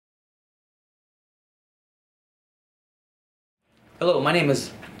Hello, my name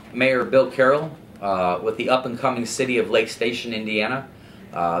is Mayor Bill Carroll with the up-and-coming city of Lake Station, Indiana.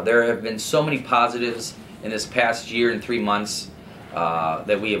 There have been so many positives in this past year and 3 months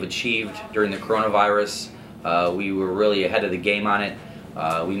that we have achieved during the coronavirus. We were really ahead of the game on it.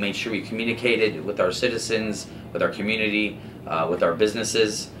 We made sure we communicated with our citizens, with our community, with our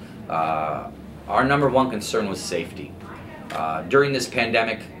businesses. Our number one concern was safety. During this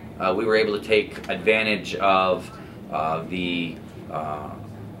pandemic, we were able to take advantage of the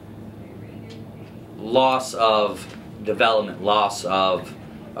loss of development, loss of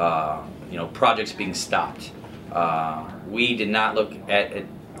projects being stopped. We did not look at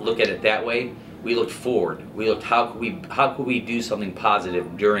it that way. We looked forward. We looked how could we do something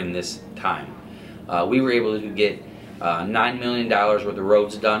positive during this time. We were able to get $9 million worth of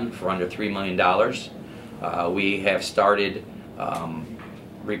roads done for under $3 million. We have started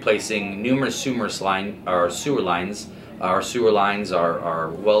replacing numerous sewer lines. Our sewer lines are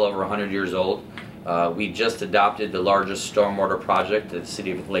well over 100 years old. We just adopted the largest stormwater project that the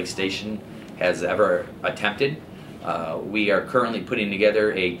city of Lake Station has ever attempted. We are currently putting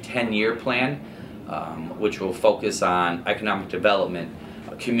together a 10-year plan which will focus on economic development,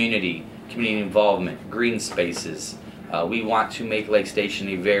 community involvement, green spaces. We want to make Lake Station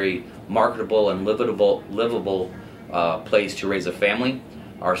a very marketable and livable place to raise a family.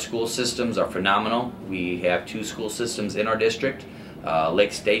 Our school systems are phenomenal. We have 2 school systems in our district,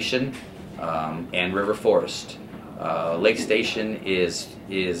 Lake Station and River Forest. Lake Station is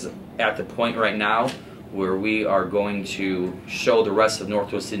at the point right now where we are going to show the rest of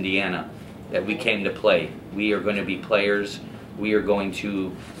Northwest Indiana that we came to play. We are going to be players. We are going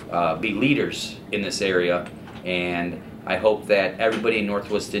to be leaders in this area, and I hope that everybody in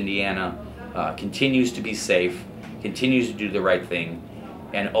Northwest Indiana continues to be safe, continues to do the right thing,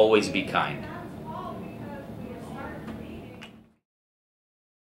 and always be kind.